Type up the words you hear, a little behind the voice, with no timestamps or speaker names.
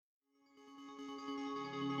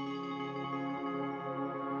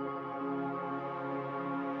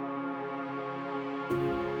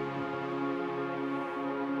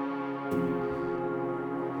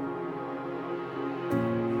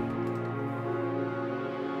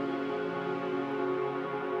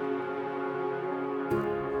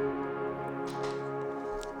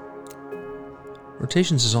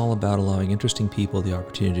Rotations is all about allowing interesting people the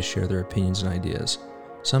opportunity to share their opinions and ideas.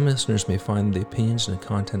 Some listeners may find the opinions and the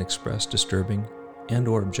content expressed disturbing and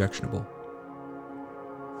or objectionable.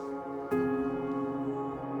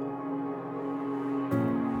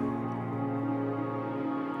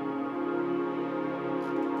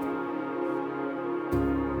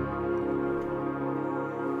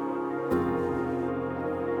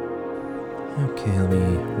 Okay, let me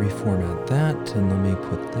reformat that, and let me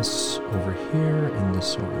put this over here and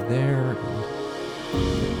this over there, and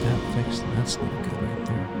get that fixed. That's not good right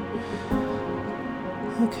there.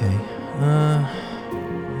 Okay,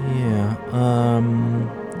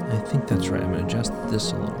 I think that's right. I'm going to adjust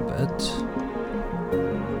this a little bit.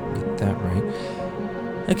 Get that right.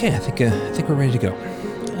 Okay, I think we're ready to go.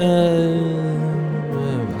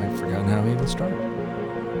 I've forgotten how we even started.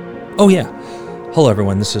 Oh yeah. Hello,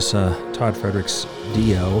 everyone. This is Todd Fredericks,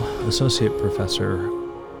 DO, Associate Professor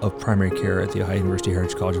of Primary Care at The Ohio University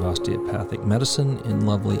Heritage College of Osteopathic Medicine in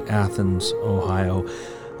lovely Athens, Ohio.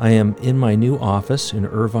 I am in my new office in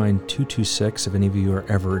Irvine 226. If any of you are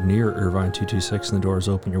ever near Irvine 226 and the door is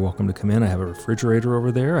open, you're welcome to come in. I have a refrigerator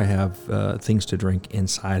over there. I have things to drink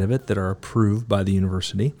inside of it that are approved by the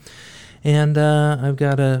university. And I've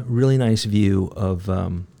got a really nice view of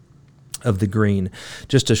the green.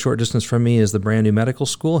 Just a short distance from me is the brand new medical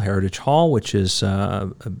school, Heritage Hall, which is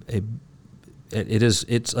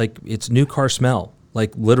it's new car smell.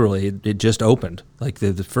 Like literally, it just opened. Like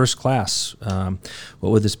the first class,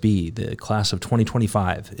 what would this be? The class of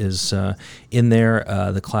 2025 is in there.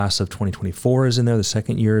 The class of 2024 is in there. The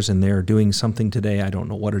second year is in there doing something today. I don't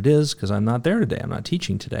know what it is because I'm not there today. I'm not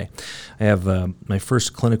teaching today. I have my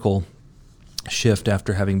first clinical shift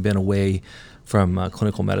after having been away from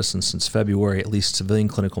clinical medicine since February, at least civilian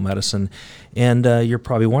clinical medicine. And you're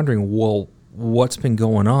probably wondering, well, what's been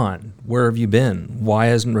going on? Where have you been? Why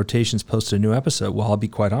hasn't Rotations posted a new episode? Well, I'll be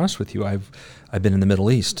quite honest with you. I've been in the Middle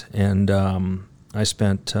East, and I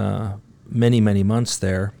spent many months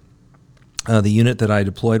there. The unit that I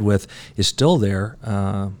deployed with is still there.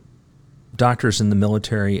 Doctors in the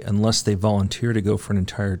military, unless they volunteer to go for an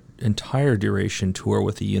entire duration tour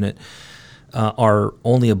with the unit, are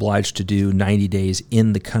only obliged to do 90 days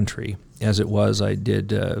in the country. As it was, I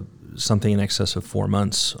did something in excess of 4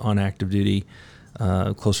 months on active duty,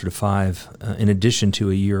 closer to 5, in addition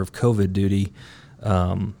to a year of COVID duty,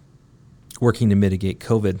 working to mitigate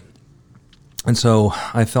COVID. And so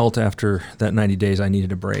I felt after that 90 days I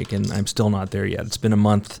needed a break, and I'm still not there yet. It's been a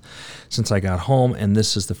month since I got home, and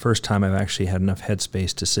this is the first time I've actually had enough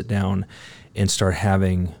headspace to sit down and start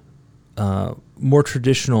having more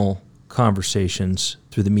traditional conversations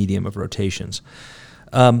through the medium of Rotations.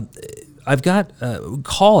 I've got a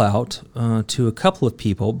call out to a couple of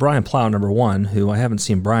people. Brian Plow, number one, who I haven't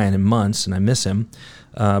seen Brian in months, and I miss him.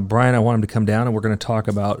 Brian, I want him to come down, and we're going to talk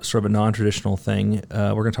about sort of a non-traditional thing.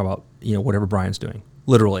 We're going to talk about whatever Brian's doing,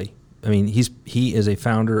 literally. I mean, he is a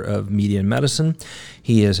founder of Media and Medicine.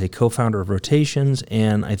 He is a co-founder of Rotations,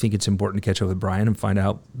 and I think it's important to catch up with Brian and find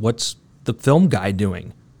out what's the film guy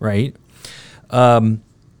doing, right?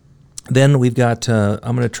 Then we've got, I'm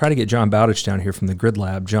going to try to get John Bowditch down here from the Grid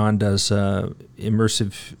Lab. John does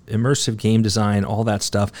immersive game design, all that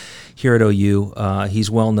stuff here at OU. He's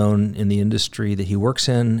well known in the industry that he works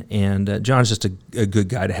in, and John's just a good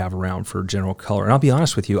guy to have around for general color. And I'll be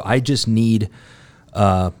honest with you, I just need,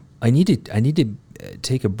 I need to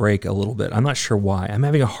take a break a little bit. I'm not sure why. I'm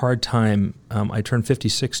having a hard time. I turned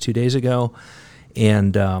 56 2 days ago,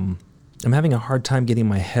 and I'm having a hard time getting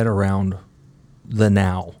my head around the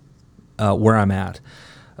now. Where I'm at.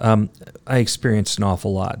 I experienced an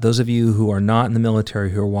awful lot. Those of you who are not in the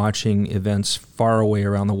military, who are watching events far away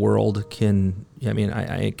around the world I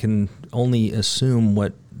can only assume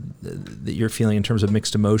what that you're feeling in terms of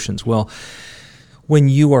mixed emotions. Well, when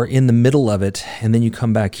you are in the middle of it and then you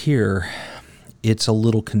come back here, it's a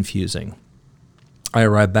little confusing. I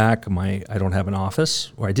arrived back, I don't have an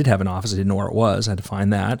office, or I did have an office, I didn't know where it was, I had to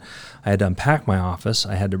find that. I had to unpack my office,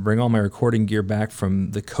 I had to bring all my recording gear back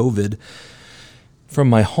from the COVID, from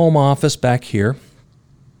my home office back here,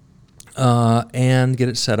 and get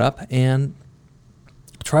it set up, and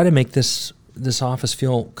try to make this office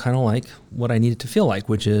feel kind of like what I need it to feel like,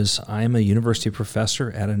 which is I am a university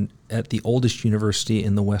professor at the oldest university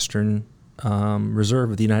in the Western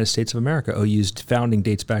Reserve of the United States of America. OU's founding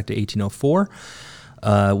dates back to 1804.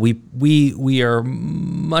 We are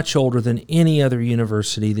much older than any other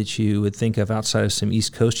university that you would think of outside of some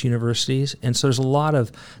East Coast universities, and so there's a lot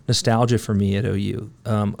of nostalgia for me at OU.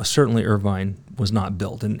 Certainly Irvine was not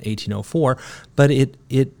built in 1804, but it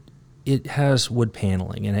has wood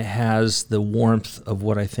paneling, and it has the warmth of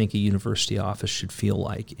what I think a university office should feel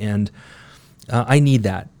like. And I need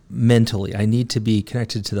that mentally. I need to be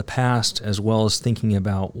connected to the past as well as thinking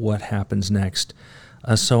about what happens next.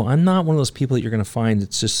 So I'm not one of those people that you're going to find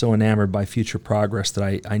that's just so enamored by future progress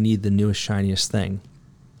that I need the newest, shiniest thing.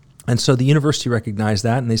 And so the university recognized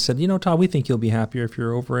that, and they said, Todd, we think you'll be happier if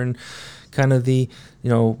you're over in kind of the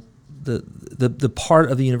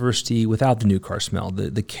part of the university without the new car smell,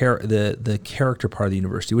 the character part of the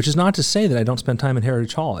university, which is not to say that I don't spend time in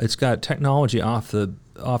Heritage Hall. It's got technology off the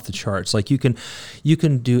charts. Like you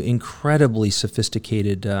can do incredibly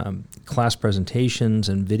sophisticated class presentations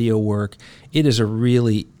and video work. It is a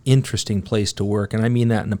really interesting place to work, and I mean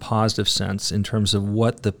that in a positive sense in terms of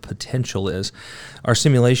what the potential is. Our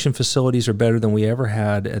simulation facilities are better than we ever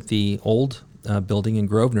had at the old building in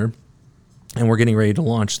Grosvenor, and we're getting ready to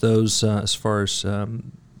launch those as far as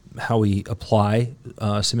how we apply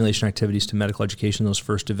simulation activities to medical education. Those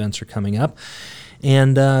first events are coming up.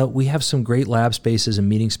 And we have some great lab spaces and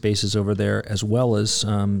meeting spaces over there, as well as,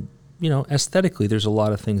 aesthetically, there's a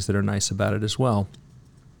lot of things that are nice about it as well.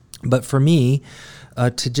 But for me,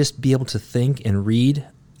 to just be able to think and read,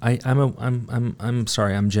 I'm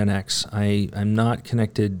sorry, I'm Gen X. I'm not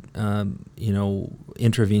connected,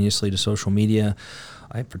 intravenously to social media.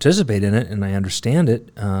 I participate in it and I understand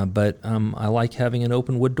it, but I like having an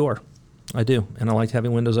open wood door. I do, and I like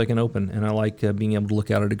having windows I can open, and I like being able to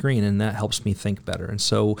look out at a green, and that helps me think better. And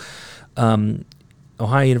so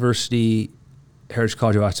Ohio University Heritage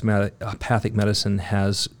College of Osteopathic Medicine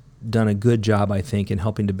has done a good job, I think, in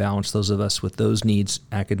helping to balance those of us with those needs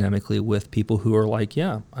academically with people who are like,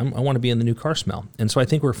 I want to be in the new car smell. And so I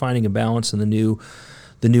think we're finding a balance in the new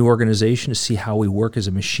organization to see how we work as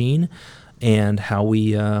a machine and how do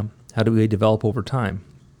we develop over time.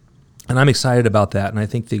 And I'm excited about that, and I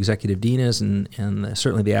think the executive dean is, and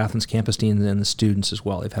certainly the Athens campus dean and the students as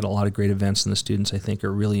well. They've had a lot of great events, and the students, I think,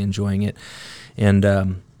 are really enjoying it. And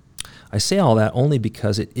I say all that only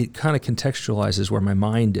because it kind of contextualizes where my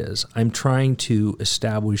mind is. I'm trying to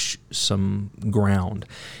establish some ground.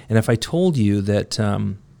 And if I told you that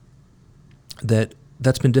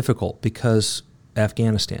that's been difficult because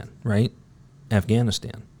Afghanistan, right?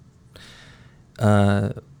 Afghanistan.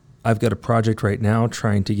 I've got a project right now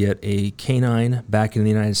trying to get a canine back in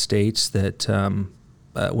the United States that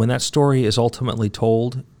when that story is ultimately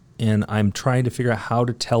told, and I'm trying to figure out how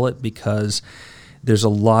to tell it because there's a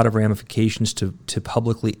lot of ramifications to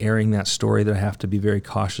publicly airing that story that I have to be very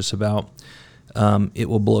cautious about, it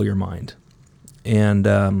will blow your mind. And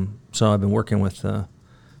so I've been working with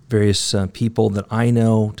various people that I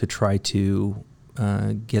know to try to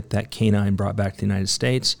get that canine brought back to the United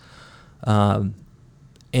States.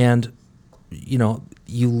 And,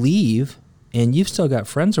 you leave and you've still got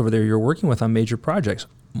friends over there you're working with on major projects.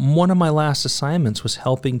 One of my last assignments was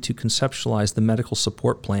helping to conceptualize the medical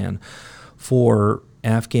support plan for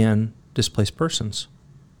Afghan displaced persons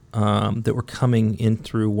that were coming in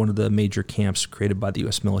through one of the major camps created by the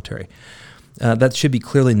U.S. military. That should be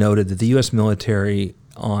clearly noted that the U.S. military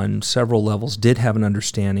on several levels did have an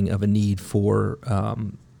understanding of a need for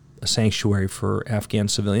a sanctuary for Afghan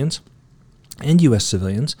civilians and U.S.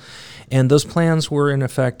 civilians, and those plans were in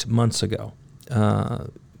effect months ago.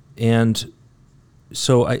 And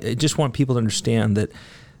so I just want people to understand that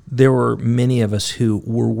there were many of us who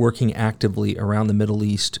were working actively around the Middle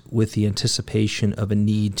East with the anticipation of a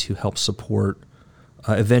need to help support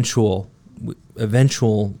eventual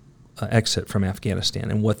exit from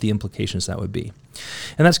Afghanistan and what the implications that would be.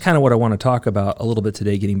 And that's kind of what I want to talk about a little bit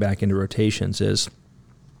today, getting back into rotations, is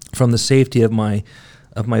from the safety of my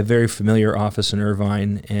very familiar office in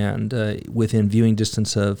Irvine and within viewing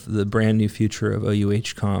distance of the brand new future of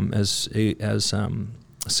OUHCOM as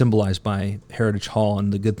symbolized by Heritage Hall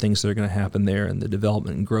and the good things that are going to happen there and the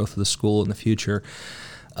development and growth of the school in the future.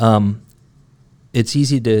 It's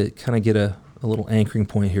easy to kind of get a little anchoring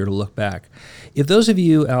point here to look back. If those of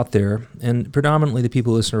you out there, and predominantly the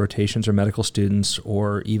people who listen to rotations are medical students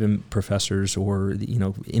or even professors or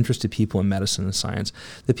interested people in medicine and science,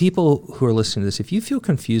 the people who are listening to this, if you feel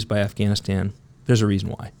confused by Afghanistan, there's a reason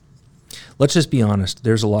why. Let's just be honest.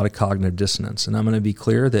 There's a lot of cognitive dissonance, and I'm going to be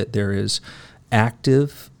clear that there is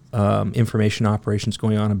active information operations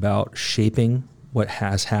going on about shaping what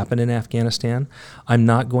has happened in Afghanistan. I'm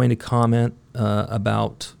not going to comment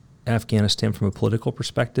about Afghanistan from a political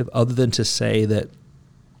perspective, other than to say that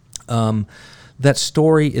that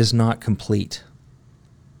story is not complete.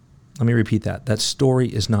 Let me repeat that. That story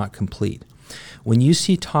is not complete. When you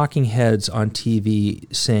see talking heads on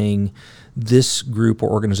TV saying this group or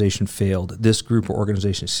organization failed, this group or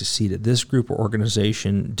organization succeeded, this group or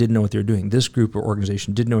organization didn't know what they were doing, this group or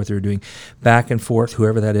organization didn't know what they were doing, back and forth,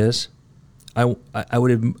 whoever that is, I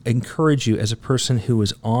would encourage you, as a person who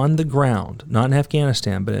is on the ground, not in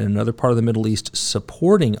Afghanistan, but in another part of the Middle East,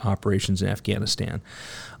 supporting operations in Afghanistan,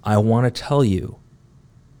 I want to tell you,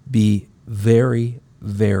 be very,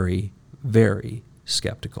 very, very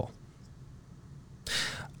skeptical.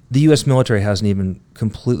 The U.S. military hasn't even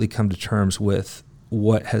completely come to terms with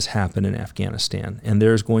what has happened in Afghanistan. And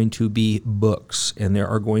there's going to be books, and there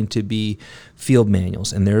are going to be field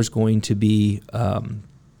manuals, and there's going to be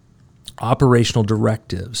operational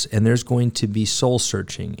directives, and there's going to be soul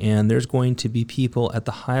searching, and there's going to be people at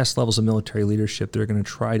the highest levels of military leadership that are going to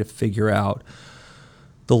try to figure out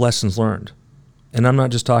the lessons learned. And I'm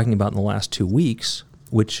not just talking about in the last 2 weeks,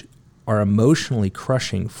 which are emotionally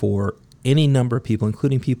crushing for any number of people,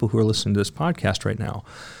 including people who are listening to this podcast right now.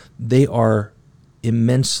 They are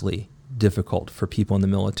immensely difficult for people in the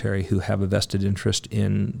military who have a vested interest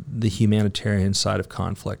in the humanitarian side of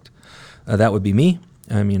conflict. That would be me.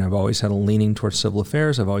 I mean, I've always had a leaning towards civil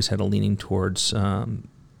affairs. I've always had a leaning towards the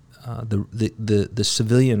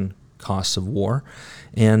civilian costs of war,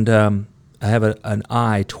 and I have an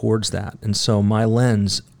eye towards that. And so my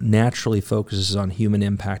lens naturally focuses on human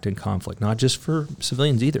impact and conflict, not just for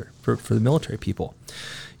civilians either, for the military people.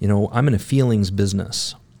 You know, I'm in a feelings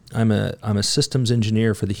business. I'm a systems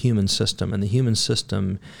engineer for the human system, and the human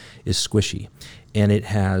system is squishy, and it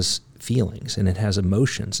has feelings, and it has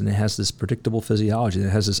emotions, and it has this predictable physiology, and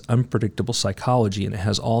it has this unpredictable psychology, and it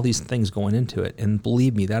has all these things going into it. And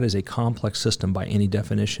believe me, that is a complex system by any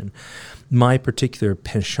definition. My particular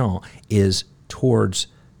penchant is towards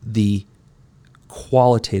the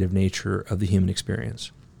qualitative nature of the human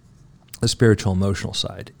experience, the spiritual emotional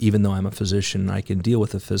side. Even though I'm a physician and I can deal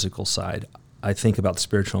with the physical side, I think about the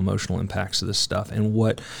spiritual emotional impacts of this stuff and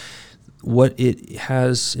what it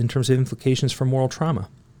has in terms of implications for moral trauma.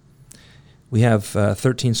 We have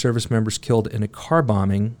 13 service members killed in a car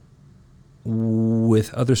bombing,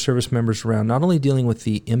 with other service members around, not only dealing with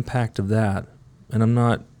the impact of that, and I'm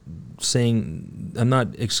not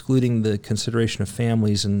excluding the consideration of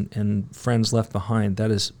families and friends left behind.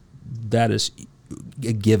 That is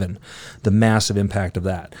a given, the massive impact of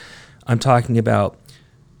that. I'm talking about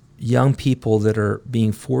young people that are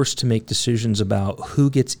being forced to make decisions about who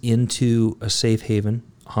gets into a safe haven,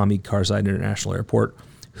 Hamid Karzai International Airport,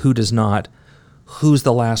 who does not, who's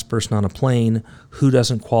the last person on a plane, who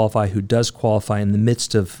doesn't qualify, who does qualify, in the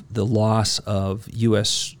midst of the loss of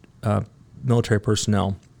U.S. Military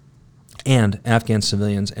personnel and Afghan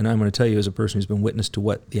civilians. And I'm going to tell you, as a person who's been witness to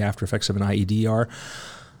what the after effects of an IED are,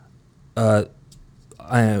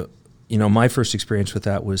 my first experience with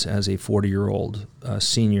that was as a 40-year-old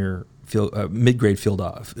senior mid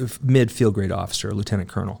field grade officer, lieutenant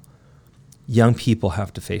colonel. Young people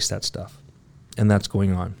have to face that stuff, and that's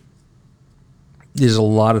going on. There's a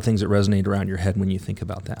lot of things that resonate around your head when you think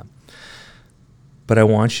about that. But I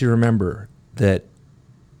want you to remember that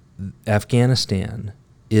Afghanistan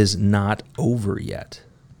is not over yet.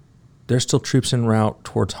 There's still troops en route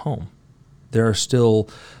towards home. There are still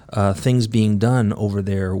things being done over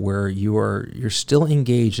there where you're still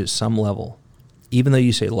engaged at some level, even though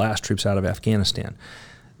you say last troops out of Afghanistan.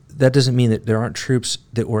 That doesn't mean that there aren't troops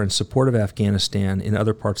that were in support of Afghanistan in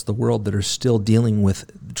other parts of the world that are still dealing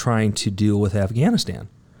with trying to deal with Afghanistan.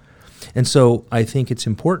 And so I think it's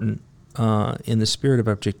important in the spirit of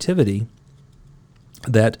objectivity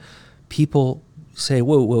that people say,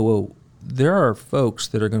 whoa, there are folks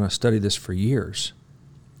that are going to study this for years.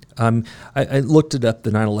 I looked it up,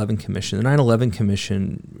 the 9/11 Commission. The 9/11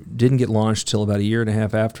 Commission didn't get launched till about a year and a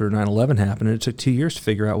half after 9/11 happened, and it took 2 years to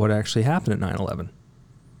figure out what actually happened at 9/11.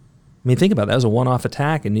 I mean, think about that. It was a one-off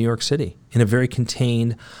attack in New York City in a very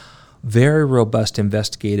contained, very robust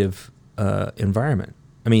investigative environment.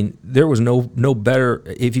 I mean, there was no better,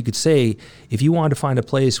 if you could say, if you wanted to find a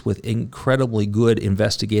place with incredibly good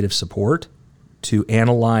investigative support to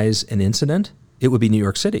analyze an incident, it would be New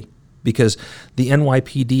York City. Because the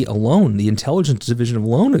NYPD alone, the intelligence division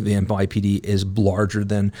alone of the NYPD, is larger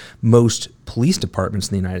than most police departments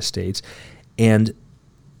in the United States. And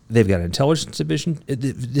they've got an intelligence division,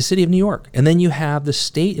 the city of New York. And then you have the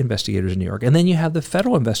state investigators in New York. And then you have the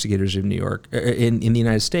federal investigators in New York, in the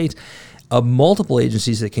United States, of multiple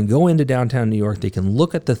agencies that can go into downtown New York. They can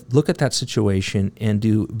look at that situation and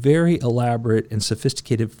do very elaborate and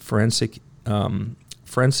sophisticated forensic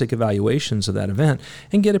evaluations of that event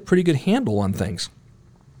and get a pretty good handle on things,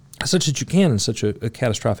 such that you can in such a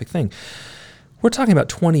catastrophic thing. We're talking about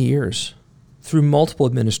 20 years through multiple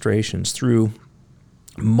administrations, through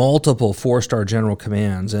multiple four-star general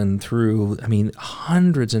commands, and through,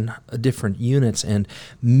 hundreds and different units and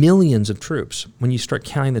millions of troops. When you start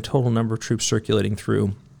counting the total number of troops circulating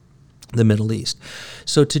through the Middle East.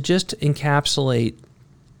 So to just encapsulate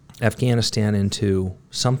Afghanistan into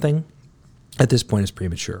something at this point is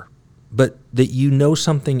premature. But that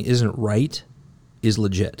something isn't right is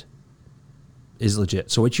legit.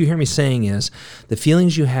 So what you hear me saying is the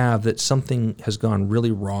feelings you have that something has gone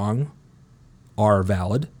really wrong are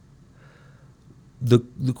valid. The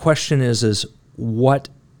question is what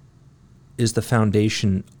is the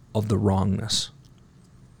foundation of the wrongness?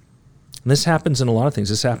 And this happens in a lot of things.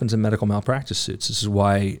 This happens in medical malpractice suits. This is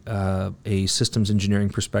why a systems engineering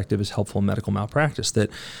perspective is helpful in medical malpractice,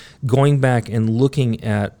 that going back and looking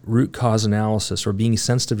at root cause analysis or being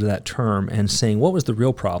sensitive to that term and saying, what was the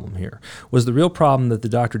real problem here? Was the real problem that the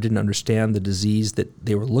doctor didn't understand the disease that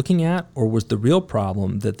they were looking at, or was the real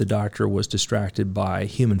problem that the doctor was distracted by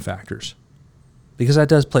human factors? Because that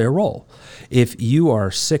does play a role. If you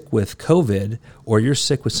are sick with COVID or you're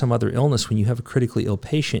sick with some other illness when you have a critically ill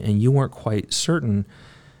patient and you weren't quite certain,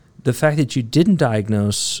 the fact that you didn't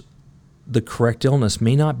diagnose the correct illness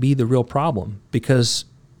may not be the real problem, because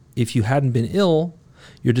if you hadn't been ill,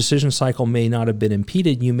 your decision cycle may not have been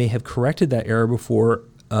impeded. You may have corrected that error before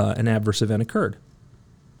an adverse event occurred.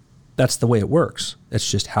 That's the way it works.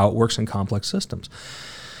 That's just how it works in complex systems.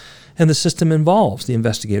 And the system involves the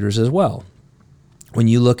investigators as well. When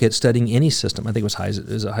you look at studying any system, I think it was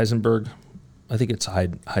Heisenberg. I think it's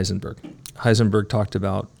Heisenberg. Heisenberg talked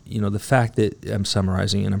about, the fact that, I'm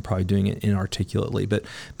summarizing and I'm probably doing it inarticulately, but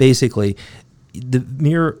basically the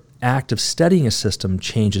mere act of studying a system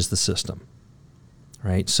changes the system,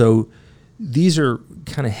 right? So these are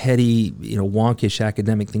kind of heady, wonkish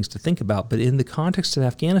academic things to think about. But in the context of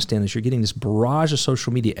Afghanistan, as you're getting this barrage of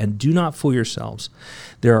social media, and do not fool yourselves,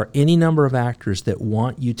 there are any number of actors that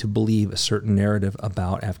want you to believe a certain narrative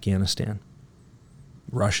about Afghanistan.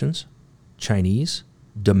 Russians, Chinese,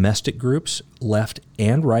 domestic groups, left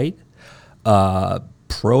and right,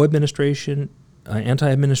 pro-administration,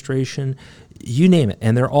 anti-administration, you name it.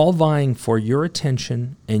 And they're all vying for your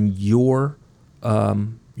attention and your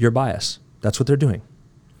bias. That's what they're doing.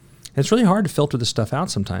 And it's really hard to filter this stuff out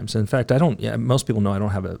sometimes. In fact, most people know I don't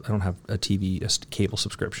have a TV, a cable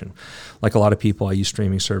subscription. Like a lot of people, I use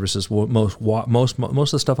streaming services. Most of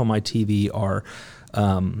the stuff on my TV are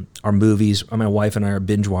movies. My wife and I are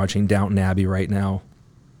binge watching Downton Abbey right now.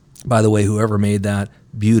 By the way, whoever made that,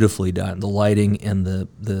 beautifully done. The lighting and the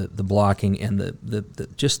blocking and the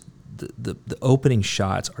opening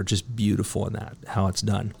shots are just beautiful in that, how it's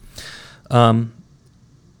done.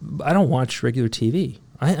 I don't watch regular TV.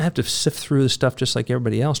 I have to sift through the stuff just like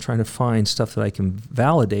everybody else, trying to find stuff that I can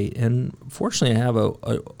validate. And fortunately, I have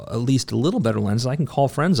at least a little better lens. I can call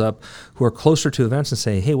friends up who are closer to events and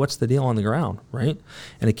say, hey, what's the deal on the ground, right?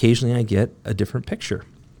 And occasionally I get a different picture.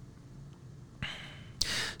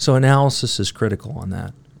 So analysis is critical on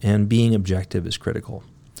that, and being objective is critical.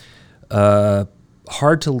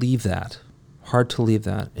 Hard to leave that.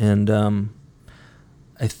 And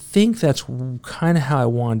I think that's kind of how I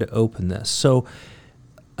wanted to open this. So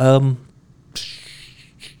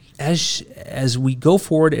as we go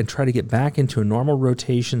forward and try to get back into a normal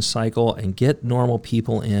rotation cycle and get normal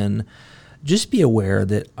people in, just be aware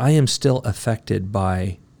that I am still affected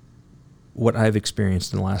by what I've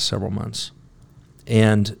experienced in the last several months.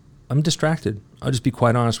 And I'm distracted. I'll just be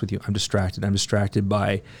quite honest with you. I'm distracted. I'm distracted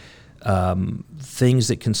by things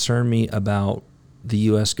that concern me about the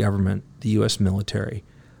U.S. government, the U.S. military,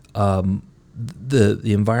 the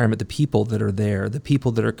environment, the people that are there, the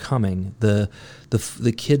people that are coming, the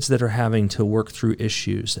kids that are having to work through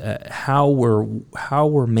issues, how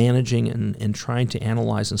we're managing and trying to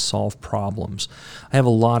analyze and solve problems. I have a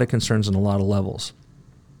lot of concerns on a lot of levels.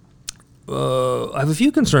 I have a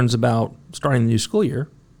few concerns about starting the new school year.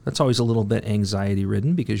 That's always a little bit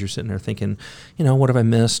anxiety-ridden because you're sitting there thinking, what have I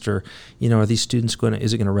missed? Or, are these students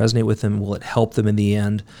is it going to resonate with them? Will it help them in the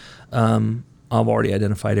end? I've already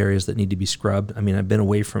identified areas that need to be scrubbed. I mean, I've been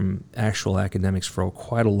away from actual academics for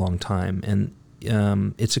quite a long time, and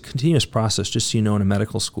it's a continuous process. Just so you know, in a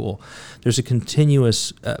medical school, there's a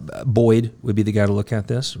continuous, Boyd would be the guy to look at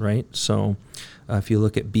this, right? So if you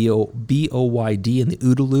look at BOYD in the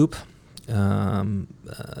OODA loop,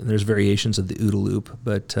 there's variations of the OODA loop,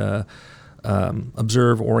 but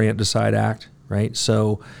observe, orient, decide, act, right?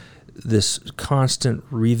 So this constant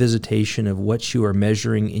revisitation of what you are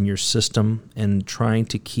measuring in your system and trying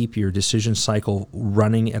to keep your decision cycle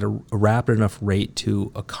running at a rapid enough rate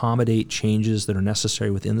to accommodate changes that are necessary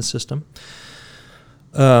within the system.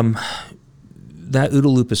 That OODA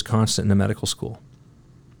loop is constant in a medical school.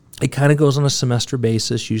 It kind of goes on a semester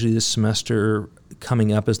basis. Usually this semester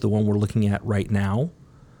coming up is the one we're looking at right now.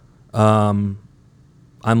 I'm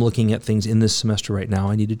looking at things in this semester right now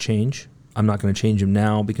I need to change. I'm not going to change them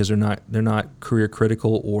now because they're not career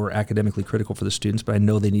critical or academically critical for the students, but I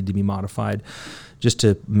know they need to be modified just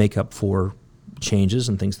to make up for changes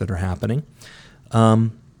and things that are happening.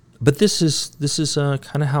 But this is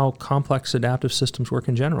kind of how complex adaptive systems work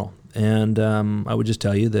in general. And I would just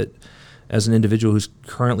tell you that as an individual who's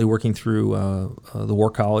currently working through the War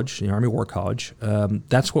College, the Army War College,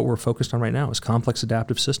 that's what we're focused on right now, is complex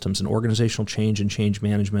adaptive systems and organizational change and change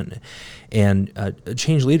management and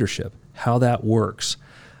change leadership, how that works.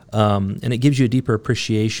 And it gives you a deeper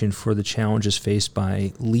appreciation for the challenges faced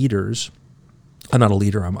by leaders. I'm not a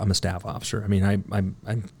leader, I'm a staff officer. I mean,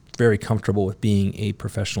 I'm very comfortable with being a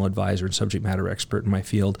professional advisor and subject matter expert in my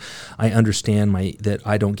field. I understand that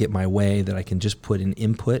I don't get my way, that I can just put in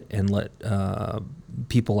input and let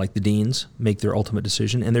people like the deans make their ultimate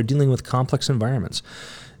decision, and they're dealing with complex environments.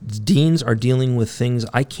 Deans are dealing with things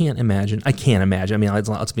I can't imagine. I mean,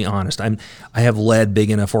 let's be honest. I have led big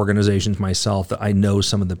enough organizations myself that I know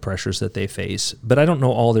some of the pressures that they face, but I don't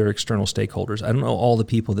know all their external stakeholders. I don't know all the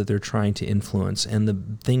people that they're trying to influence and the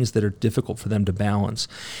things that are difficult for them to balance.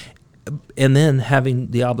 And then having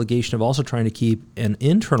the obligation of also trying to keep an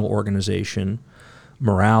internal organization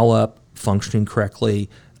morale up, functioning correctly,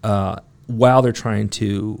 while they're trying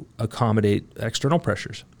to accommodate external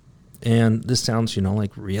pressures. And this sounds,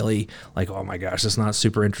 like really like, oh my gosh, it's not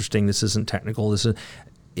super interesting. This isn't technical.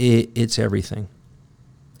 It's everything.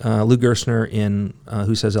 Lou Gerstner in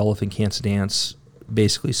Who Says Elephant Can't Dance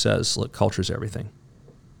basically says, look, culture is everything.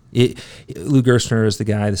 Lou Gerstner is the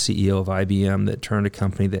guy, the CEO of IBM, that turned a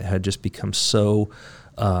company that had just become so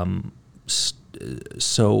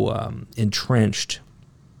entrenched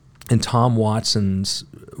in Tom Watson's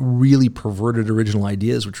really perverted original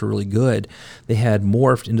ideas, which were really good. They had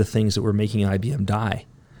morphed into things that were making IBM die.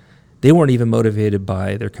 They weren't even motivated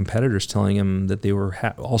by their competitors telling them that they were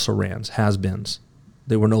also rans, has-beens.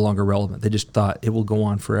 They were no longer relevant. They just thought it will go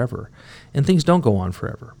on forever. And things don't go on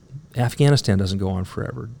forever. Afghanistan doesn't go on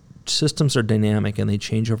forever. Systems are dynamic and they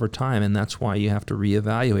change over time, and that's why you have to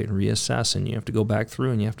reevaluate and reassess, and you have to go back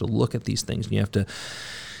through and you have to look at these things, and you have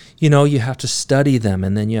to study them,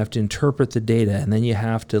 and then you have to interpret the data, and then you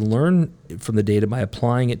have to learn from the data by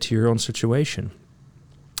applying it to your own situation.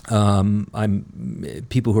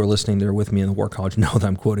 People who are listening, they're with me in the War College, know that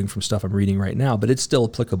I'm quoting from stuff I'm reading right now, but it's still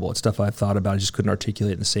applicable. It's stuff I've thought about. I just couldn't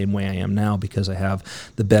articulate it in the same way I am now because I have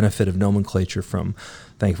the benefit of nomenclature from,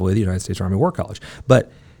 thankfully, the United States Army War College.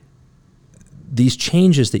 But these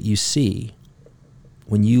changes that you see,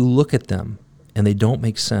 when you look at them and they don't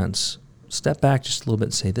make sense, step back just a little bit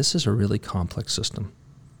and say, this is a really complex system.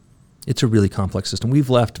 It's a really complex system. We've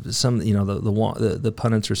left some, the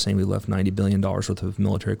pundits are saying we left $90 billion worth of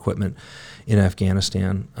military equipment in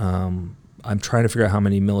Afghanistan. I'm trying to figure out how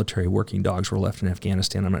many military working dogs were left in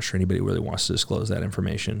Afghanistan. I'm not sure anybody really wants to disclose that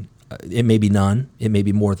information. It may be none. It may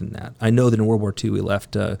be more than that. I know that in World War II we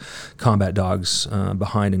left combat dogs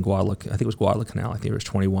behind in Guadalcanal. I think it was Guadalcanal. I think there was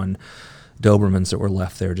 21 Dobermans that were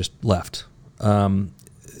left there, just left.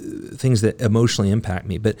 Things that emotionally impact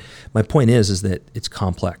me. But my point is that it's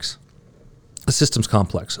complex. The system's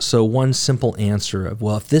complex. So one simple answer of,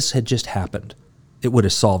 well, if this had just happened, it would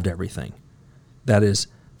have solved everything. That is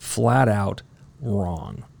flat out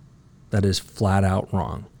wrong. That is flat out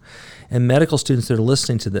wrong. And medical students that are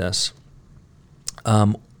listening to this,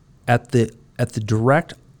 at the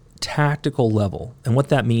direct tactical level, and what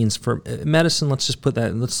that means for medicine, let's just put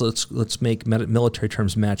that, let's make military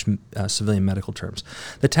terms match civilian medical terms.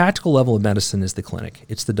 The tactical level of medicine is the clinic.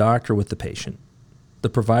 It's the doctor with the patient, the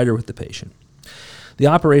provider with the patient. The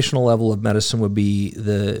operational level of medicine would be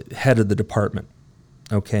the head of the department.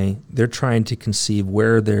 Okay, they're trying to conceive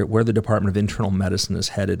where the Department of Internal Medicine is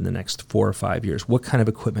headed in the next 4 or 5 years. What kind of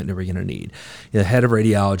equipment are we going to need? The head of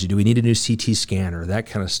radiology, do we need a new CT scanner? That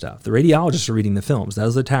kind of stuff. The radiologists are reading the films.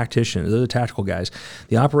 Those are the tacticians. Those are the tactical guys.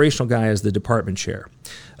 The operational guy is the department chair.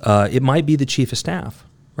 It might be the chief of staff,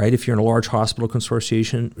 right? If you're in a large hospital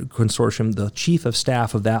consortium, the chief of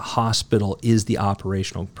staff of that hospital is the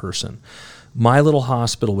operational person. My little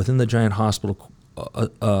hospital within the giant hospital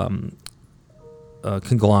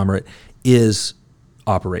conglomerate is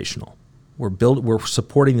operational. We're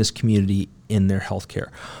supporting this community in their healthcare.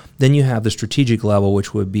 Then you have the strategic level,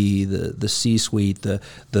 which would be the C-suite,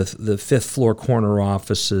 the fifth floor corner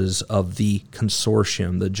offices of the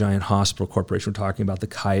consortium, the giant hospital corporation. We're talking about the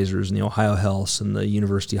Kaisers and the Ohio Healths and the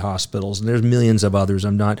university hospitals, and there's millions of others.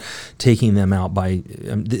 I'm not taking them out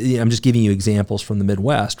I'm just giving you examples from the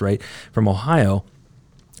Midwest, right, from Ohio.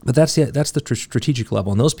 But that's the strategic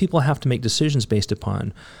level, and those people have to make decisions based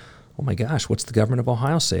upon, oh my gosh, what's the government of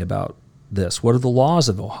Ohio say about this? What are the laws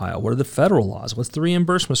of Ohio? What are the federal laws? What's the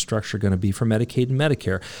reimbursement structure going to be for Medicaid and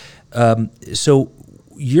Medicare? So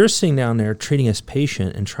you're sitting down there treating this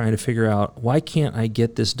patient and trying to figure out, why can't I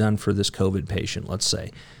get this done for this COVID patient, let's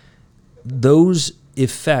say? Those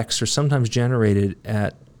effects are sometimes generated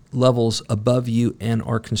at levels above you and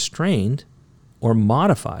are constrained or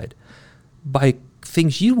modified by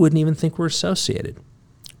things you wouldn't even think were associated,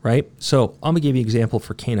 right? So I'm going to give you an example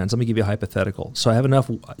for canines. Let me give you a hypothetical. So I have enough,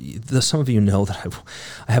 some of you know that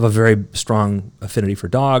I have a very strong affinity for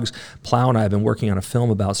dogs. Plow and I have been working on a film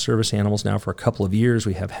about service animals now for a couple of years.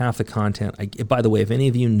 We have half the content. By the way, if any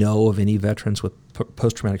of you know of any veterans with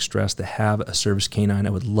post-traumatic stress that have a service canine, I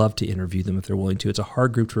would love to interview them if they're willing to. It's a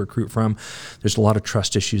hard group to recruit from. There's a lot of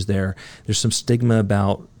trust issues there. There's some stigma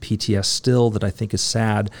about PTS still that I think is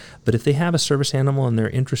sad. But if they have a service animal and they're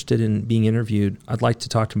interested in being interviewed, I'd like to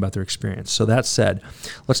talk to them about their experience. So that said,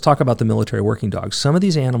 let's talk about the military working dogs. Some of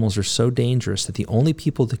these animals are so dangerous that the only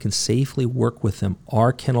people that can safely work with them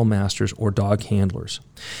are kennel masters or dog handlers.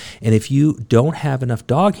 And if you don't have enough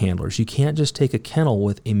dog handlers, you can't just take a kennel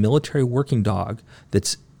with a military working dog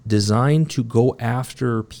that's designed to go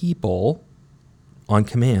after people on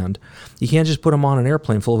command. You can't just put them on an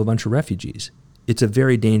airplane full of a bunch of refugees. It's a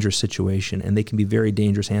very dangerous situation, and they can be very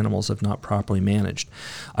dangerous animals if not properly managed.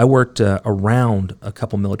 I worked around a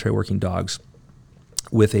couple military working dogs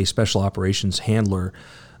with a special operations handler.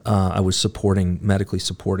 I was medically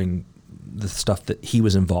supporting the stuff that he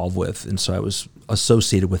was involved with, and so I was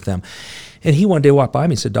associated with them. And he one day walked by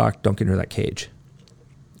me and said, "Doc, don't get near that cage."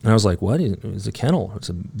 And I was like, "What?" It's a kennel. It's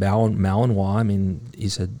a Malinois. I mean, he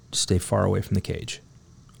said, "Stay far away from the cage."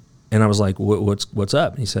 And I was like, "What's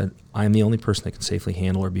up?" And he said, "I am the only person that can safely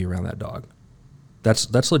handle or be around that dog."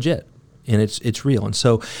 That's legit, and it's real. And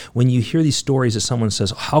so when you hear these stories that someone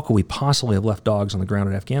says, "How could we possibly have left dogs on the ground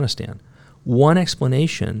in Afghanistan?" One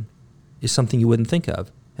explanation is something you wouldn't think of,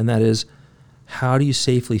 and that is, how do you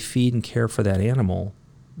safely feed and care for that animal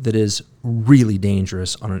that is really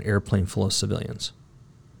dangerous on an airplane full of civilians?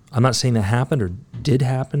 I'm not saying that happened or didn't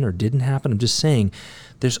happen. I'm just saying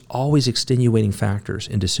there's always extenuating factors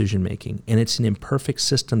in decision making, and it's an imperfect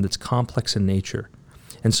system that's complex in nature.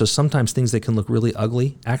 And so sometimes things that can look really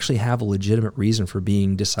ugly actually have a legitimate reason for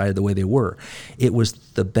being decided the way they were. It was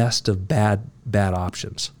the best of bad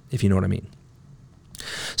options, if you know what I mean.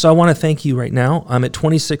 So I want to thank you right now. I'm at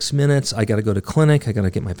 26 minutes. I got to go to clinic. I got to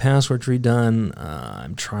get my passwords redone.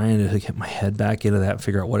 I'm trying to get my head back into that,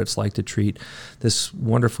 figure out what it's like to treat this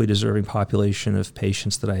wonderfully deserving population of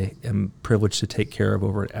patients that I am privileged to take care of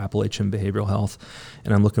over at Appalachian Behavioral Health.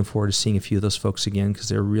 And I'm looking forward to seeing a few of those folks again, because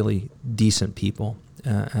they're really decent people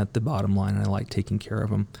at the bottom line, and I like taking care of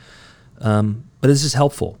them. But this is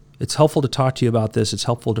helpful. It's helpful to talk to you about this. It's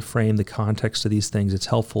helpful to frame the context of these things. It's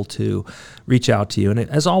helpful to reach out to you. And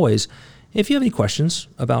as always, if you have any questions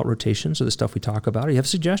about rotations or the stuff we talk about, or you have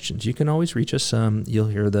suggestions, you can always reach us. You'll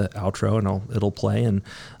hear the outro, and it'll play. And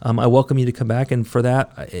I welcome you to come back. And for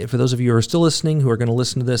that, for those of you who are still listening, who are going to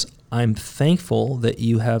listen to this, I'm thankful that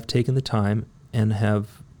you have taken the time and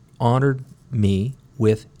have honored me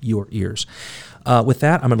with your ears. With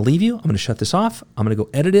that, I'm going to leave you. I'm going to shut this off. I'm going to go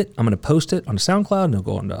edit it. I'm going to post it on SoundCloud, and it'll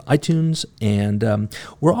go onto iTunes. And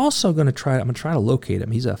we're also going to try. I'm going to try to locate him.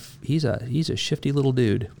 He's a shifty little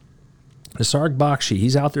dude. Nisarg Bakshi.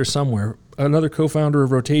 He's out there somewhere. Another co-founder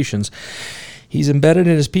of Rotations. He's embedded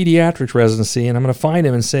in his pediatrics residency, and I'm going to find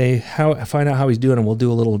him and find out how he's doing, and we'll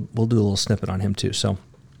do a little snippet on him too. So,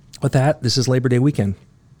 with that, this is Labor Day weekend.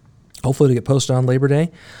 Hopefully it'll get posted on Labor Day.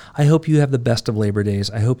 I hope you have the best of Labor Days.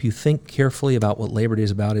 I hope you think carefully about what Labor Day is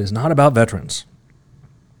about. It is not about veterans.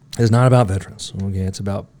 It is not about veterans. Okay, it's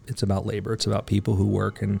about labor. It's about people who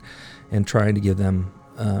work and trying to give them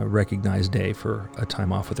a recognized day for a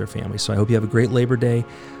time off with their families. So I hope you have a great Labor Day.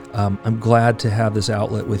 I'm glad to have this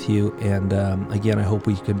outlet with you. And again, I hope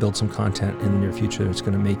we can build some content in the near future that's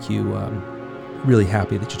going to make you really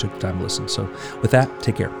happy that you took the time to listen. So with that,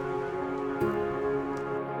 take care.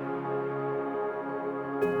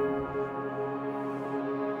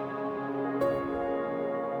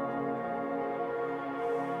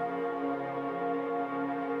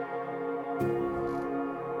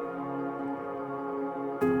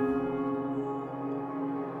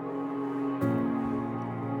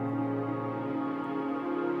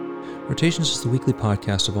 Rotations is the weekly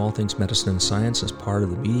podcast of all things medicine and science as part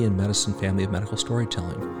of the Media and Medicine family of medical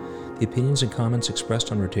storytelling. The opinions and comments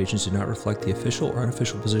expressed on Rotations do not reflect the official or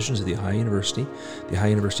unofficial positions of the Ohio University, the Ohio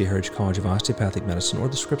University Heritage College of Osteopathic Medicine, or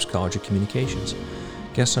the Scripps College of Communications.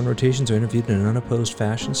 Guests on Rotations are interviewed in an unopposed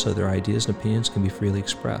fashion, so their ideas and opinions can be freely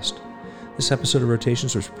expressed. This episode of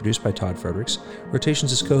Rotations was produced by Todd Fredericks.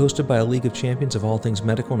 Rotations is co-hosted by a league of champions of all things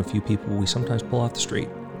medical and a few people we sometimes pull off the street.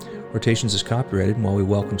 Rotations is copyrighted, and while we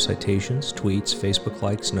welcome citations, tweets, Facebook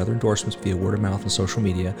likes, and other endorsements via word of mouth and social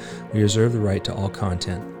media, we reserve the right to all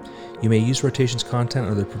content. You may use Rotations content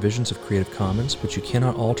under the provisions of Creative Commons, but you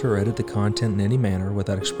cannot alter or edit the content in any manner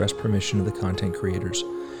without express permission of the content creators.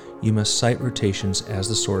 You must cite Rotations as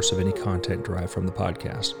the source of any content derived from the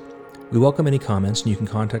podcast. We welcome any comments, and you can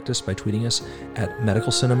contact us by tweeting us at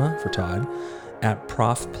Medical Cinema for Todd, at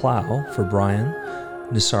Prof Plow for Brian,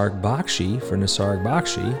 Nisarg Bakshi for Nisarg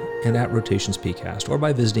Bakshi, and at Rotations PCast, or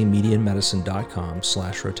by visiting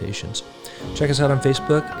mediainmedicine.com/rotations. Check us out on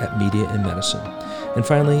Facebook at Media in Medicine. And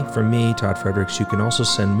finally, from me, Todd Fredericks, you can also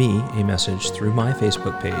send me a message through my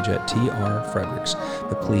Facebook page at TR Fredericks.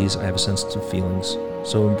 But please, I have sensitive feelings,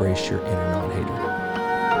 so embrace your inner non-hater.